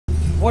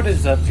What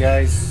is up,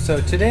 guys? So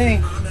today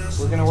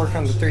we're gonna work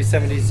on the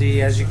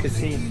 370Z. As you can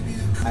see,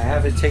 I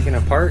have it taken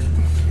apart.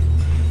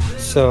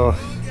 So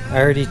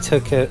I already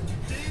took it,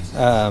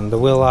 the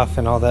wheel off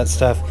and all that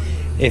stuff.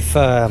 If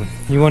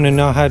you want to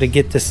know how to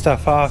get this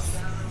stuff off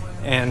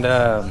and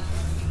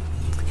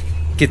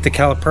get the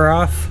caliper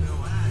off,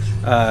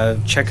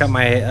 check out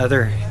my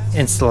other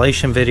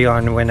installation video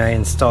on when I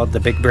installed the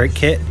big brake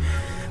kit.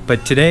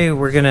 But today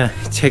we're gonna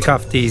take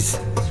off these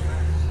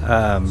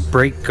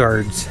brake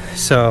guards,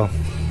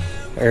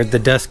 or the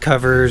dust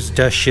covers,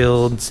 dust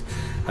shields,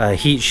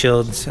 heat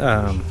shields.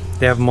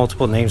 They have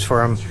multiple names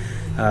for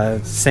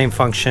them, same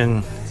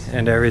function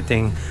and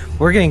everything.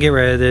 We're gonna get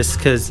rid of this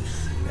because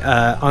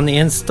on the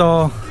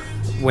install,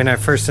 when I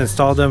first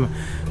installed them,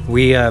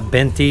 we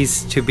bent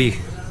these to be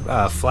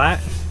flat,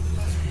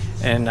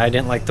 and I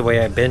didn't like the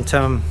way I bent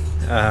them.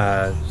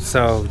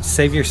 So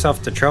save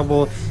yourself the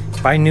trouble,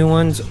 buy new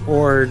ones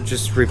or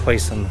just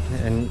replace them,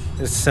 and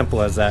it's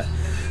simple as that.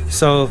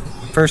 So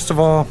first of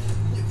all,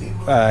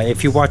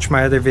 if you watch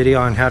my other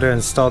video on how to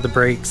install the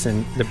brakes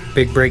and the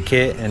big brake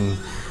kit and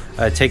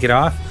take it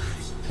off,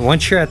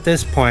 once you're at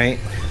this point,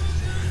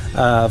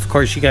 of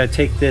course you got to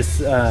take this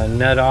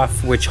nut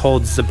off which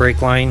holds the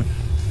brake line,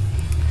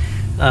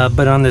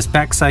 but on this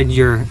back side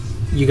you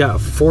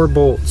got 4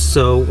 bolts,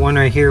 so one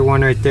right here,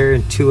 one right there,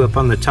 and 2 up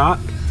on the top.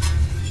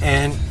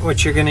 And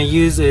what you're going to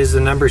use is the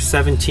number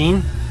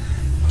 17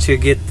 to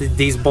get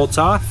these bolts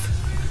off.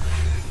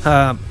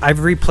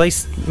 I've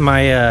replaced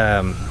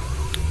my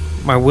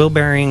my wheel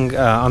bearing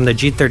on the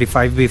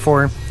G35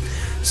 before,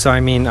 so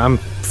I mean I'm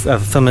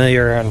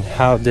familiar on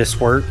how this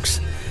works.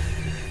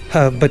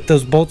 But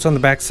those bolts on the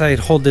backside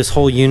hold this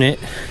whole unit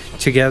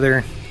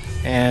together,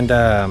 and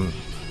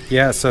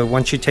yeah, so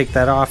once you take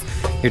that off,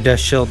 your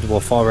dust shield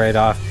will fall right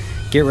off.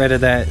 Get rid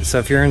of that. So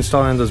if you're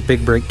installing those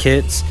big brake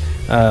kits,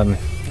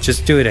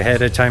 just do it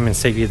ahead of time and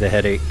save you the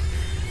headache.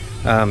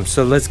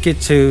 So let's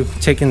get to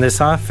taking this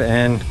off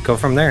and go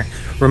from there.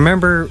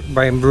 Remember,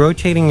 by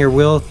rotating your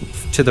wheel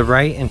to the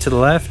right and to the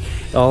left,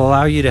 it'll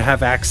allow you to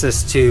have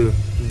access to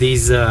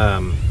these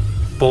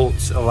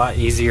bolts a lot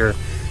easier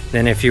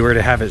than if you were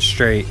to have it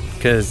straight,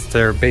 because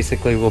there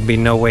basically will be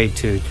no way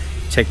to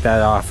take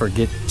that off or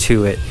get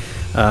to it,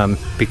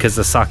 because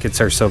the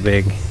sockets are so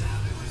big.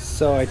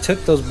 So I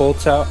took those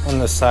bolts out on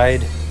the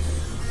side,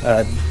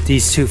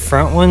 these 2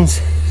 front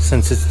ones,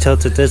 since it's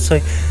tilted this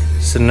way.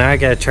 So now I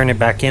gotta turn it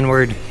back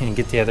inward and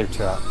get the other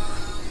 2 out.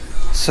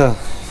 So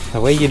the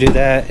way you do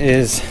that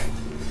is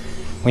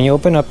when you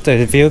open up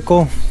the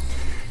vehicle,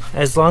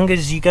 as long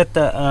as you got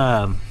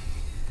the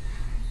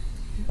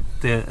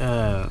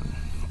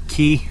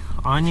key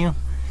on you,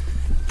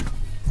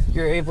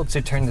 you're able to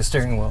turn the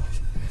steering wheel.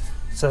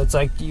 So it's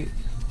like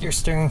your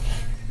steering,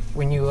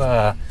 when you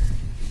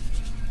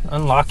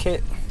unlock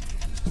it,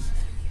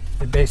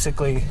 it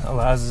basically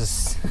allows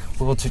this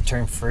wheel to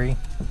turn free.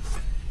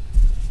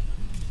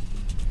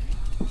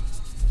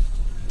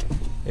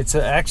 It's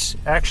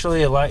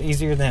actually a lot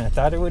easier than I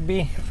thought it would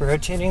be for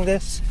rotating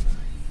this.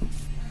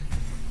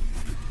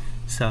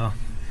 So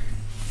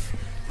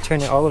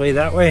turn it all the way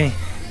that way,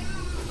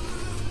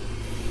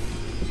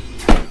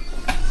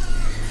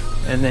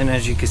 and then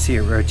as you can see,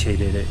 it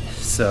rotated it.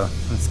 So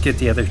let's get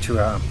the other 2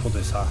 out and pull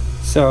this off.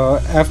 So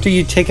after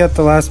you take out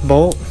the last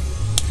bolt,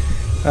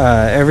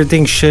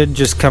 everything should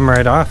just come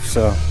right off.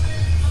 So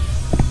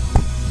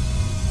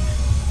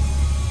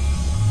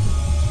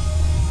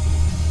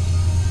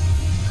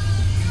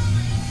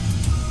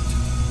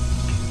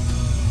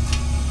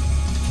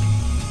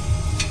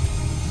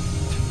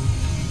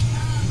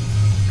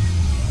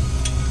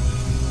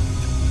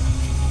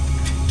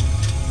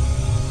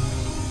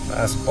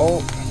last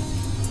bolt.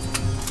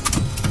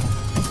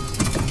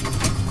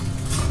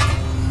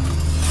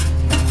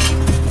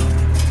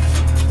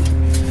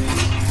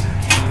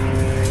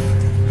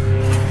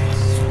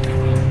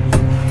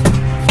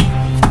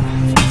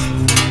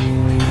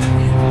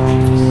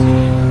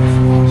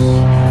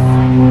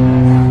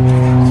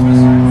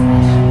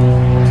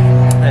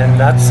 And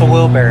that's the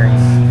wheel bearing.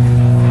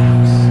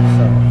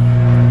 So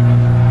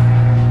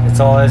it's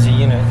all as a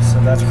unit, so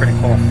that's pretty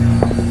cool.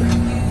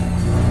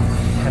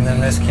 And then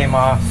this came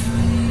off.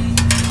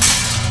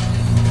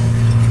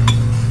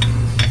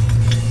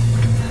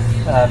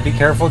 Be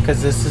careful,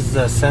 because this is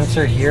the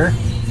sensor here,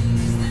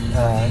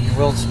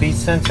 wheel speed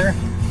sensor.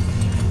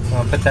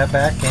 I'll put that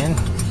back in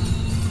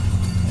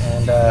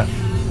and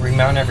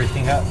remount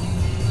everything up.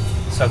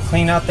 So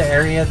clean out the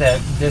area that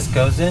this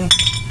goes in,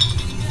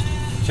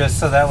 just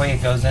so that way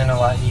it goes in a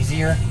lot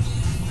easier.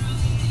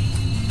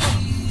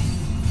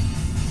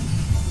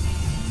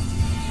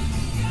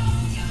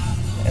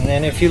 And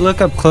then if you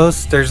look up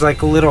close, there's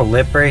like a little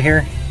lip right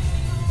here.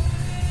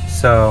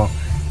 So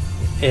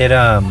it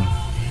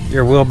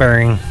your wheel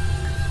bearing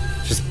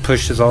just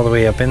pushes all the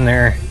way up in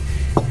there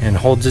and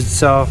holds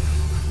itself.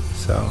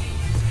 So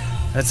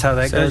that's how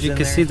that goes. As you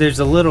can see, there's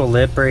a little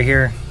lip right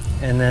here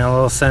and then a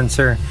little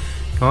sensor.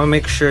 You want to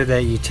make sure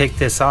that you take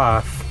this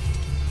off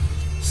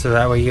so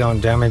that way you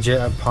don't damage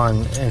it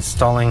upon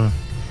installing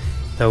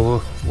the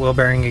wheel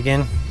bearing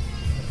again.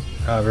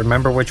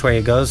 remember which way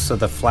it goes. So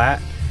the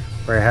flat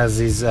where it has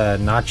these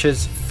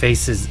notches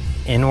faces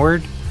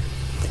inward,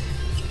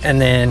 and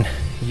then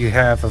you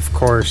have, of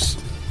course,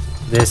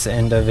 this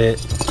end of it,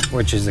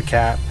 which is a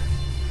cap,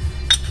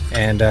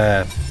 and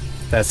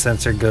that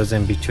sensor goes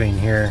in between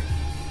here.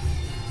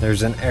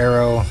 There's an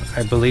arrow.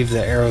 I believe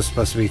the arrow is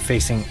supposed to be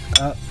facing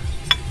up.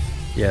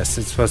 Yes,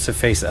 it's supposed to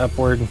face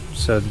upward,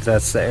 so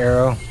that's the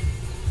arrow.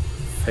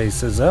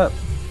 Faces up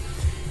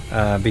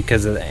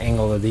because of the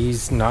angle of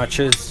these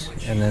notches,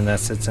 and then that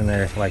sits in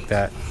there like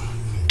that.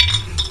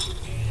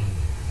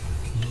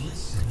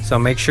 So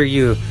make sure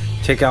you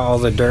take out all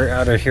the dirt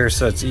out of here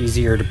so it's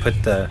easier to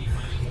put the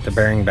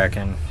bearing back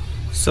in.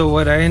 So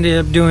what I ended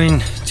up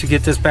doing to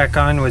get this back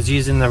on was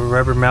using the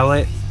rubber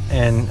mallet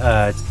and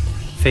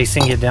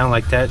facing it down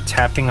like that,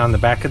 tapping on the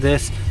back of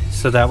this,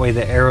 so that way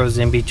the arrow's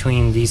in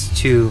between these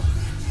two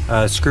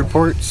screw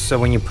ports, so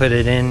when you put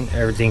it in,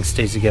 everything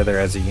stays together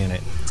as a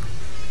unit.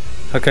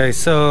 Okay,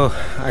 so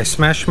I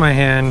smashed my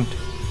hand,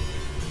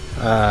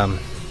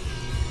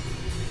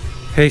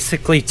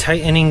 basically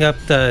tightening up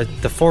the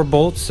 4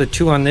 bolts, the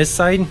 2 on this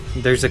side.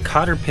 There's a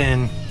cotter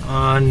pin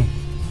on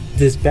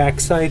this back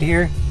side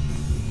here,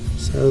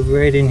 so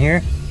right in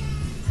here.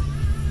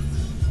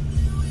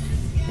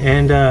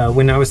 And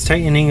when I was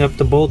tightening up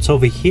the bolts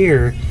over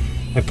here,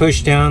 I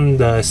pushed down,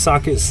 the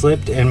socket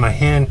slipped, and my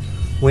hand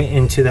went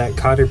into that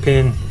cotter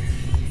pin,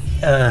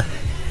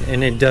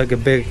 and it dug a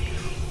big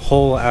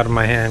hole out of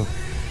my hand.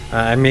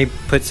 I may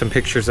put some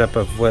pictures up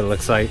of what it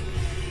looks like,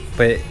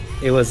 but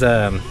it was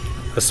a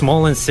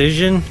small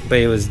incision, but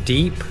it was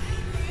deep,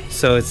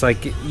 so it's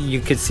like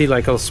you could see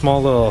like a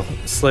small little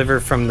sliver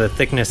from the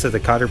thickness of the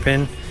cotter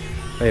pin,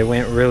 but it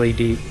went really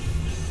deep.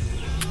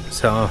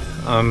 So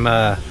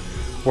I'm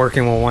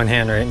working with one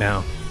hand right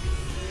now,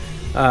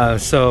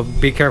 so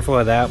be careful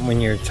of that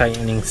when you're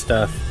tightening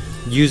stuff.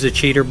 Use a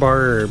cheater bar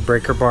or a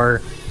breaker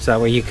bar, so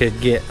that way you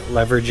could get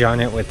leverage on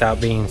it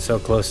without being so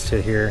close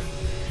to here.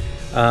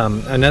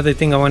 Another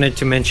thing I wanted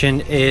to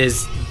mention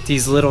is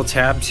these little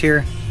tabs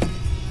here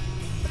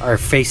are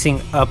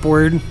facing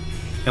upward,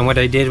 and what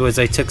I did was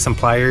I took some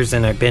pliers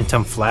and I bent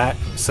them flat,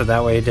 so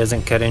that way it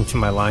doesn't cut into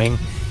my line.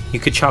 You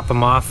could chop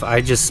them off.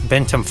 I just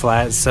bent them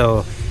flat,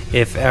 so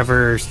if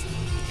ever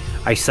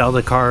I sell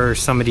the car or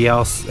somebody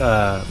else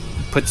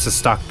puts the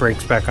stock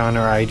brakes back on,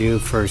 or I do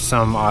for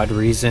some odd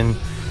reason,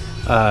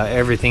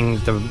 everything,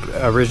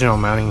 the original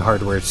mounting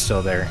hardware is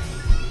still there.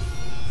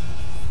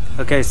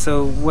 Okay,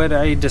 so what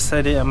I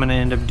decided I'm going to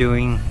end up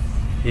doing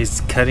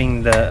is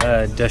cutting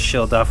the dust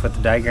shield off with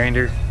the die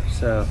grinder.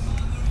 So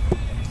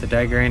the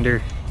die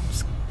grinder,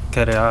 just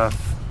cut it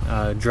off,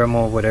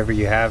 Dremel, whatever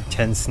you have,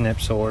 10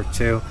 snips will work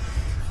too,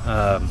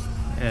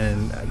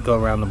 and go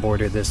around the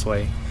border this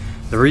way.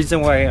 The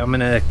reason why I'm going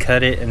to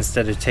cut it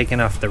instead of taking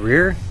off the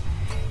rear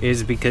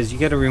is because you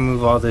got to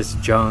remove all this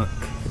junk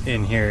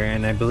in here,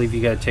 and I believe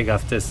you got to take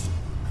off this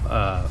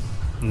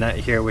nut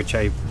here, which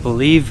I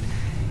believe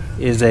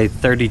is a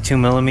 32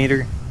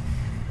 millimeter.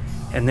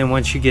 And then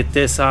once you get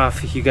this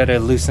off, you got to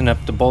loosen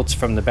up the bolts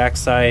from the back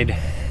side,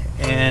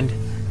 and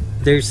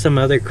there's some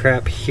other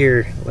crap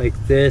here like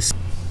this.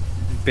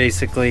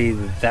 Basically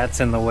that's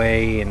in the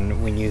way,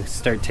 and when you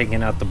start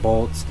taking out the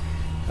bolts,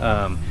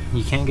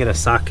 you can't get a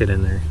socket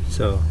in there.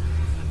 So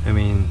I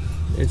mean,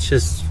 it's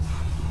just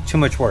too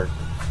much work,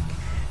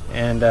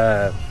 and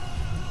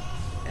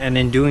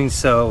in doing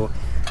so,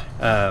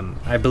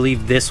 I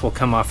believe this will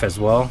come off as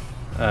well,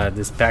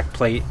 this back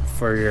plate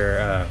for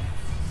your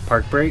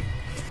park brake.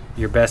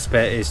 Your best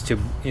bet is to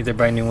either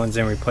buy new ones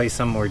and replace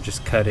them, or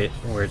just cut it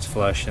where it's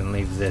flush and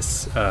leave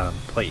this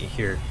plate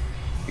here,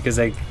 because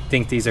I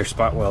think these are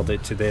spot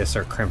welded to this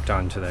or crimped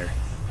onto there.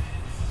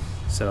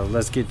 So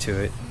let's get to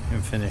it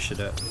and finish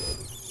it up.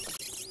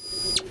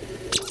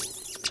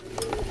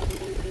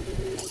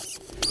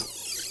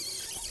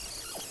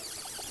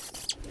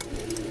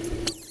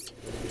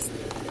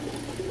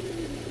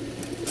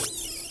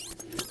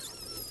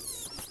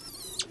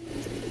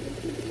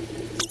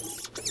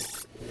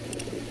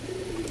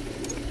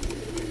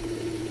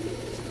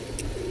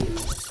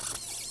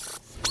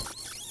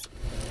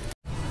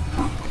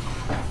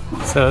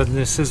 So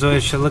this is what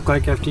it should look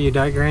like after you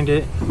die grind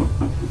it.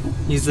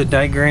 Use the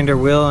die grinder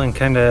wheel and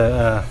kind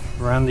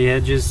of round the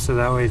edges so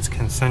that way it's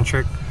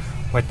concentric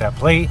with that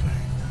plate.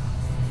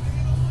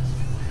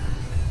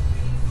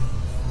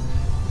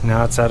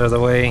 Now it's out of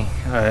the way.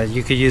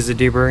 You could use the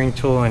deburring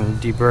tool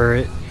and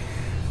deburr it,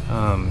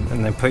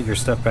 and then put your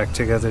stuff back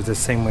together the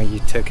same way you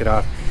took it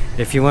off.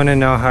 If you want to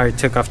know how I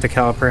took off the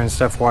caliper and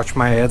stuff, watch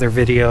my other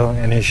video,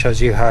 and it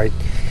shows you how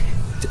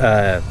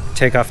I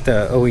take off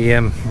the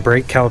OEM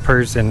brake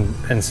calipers and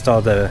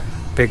install the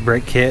big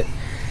brake kit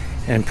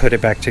and put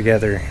it back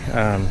together.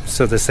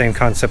 So the same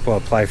concept will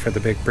apply for the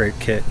big brake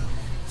kit.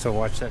 So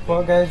watch that video.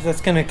 Well guys,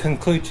 that's going to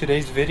conclude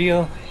today's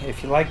video.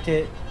 If you liked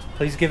it,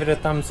 please give it a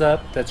thumbs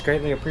up. That's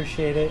greatly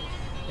appreciated.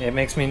 It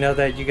makes me know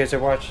that you guys are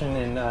watching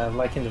and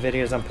liking the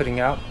videos I'm putting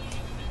out.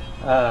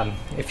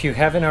 If you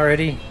haven't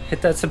already,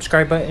 hit that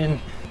subscribe button.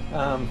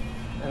 And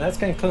that's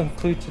going to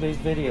conclude today's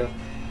video.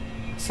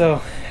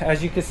 So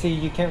as you can see,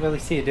 you can't really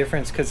see a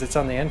difference because it's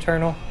on the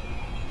internal.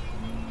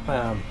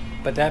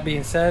 But that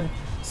being said,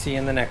 see you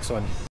in the next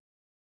one.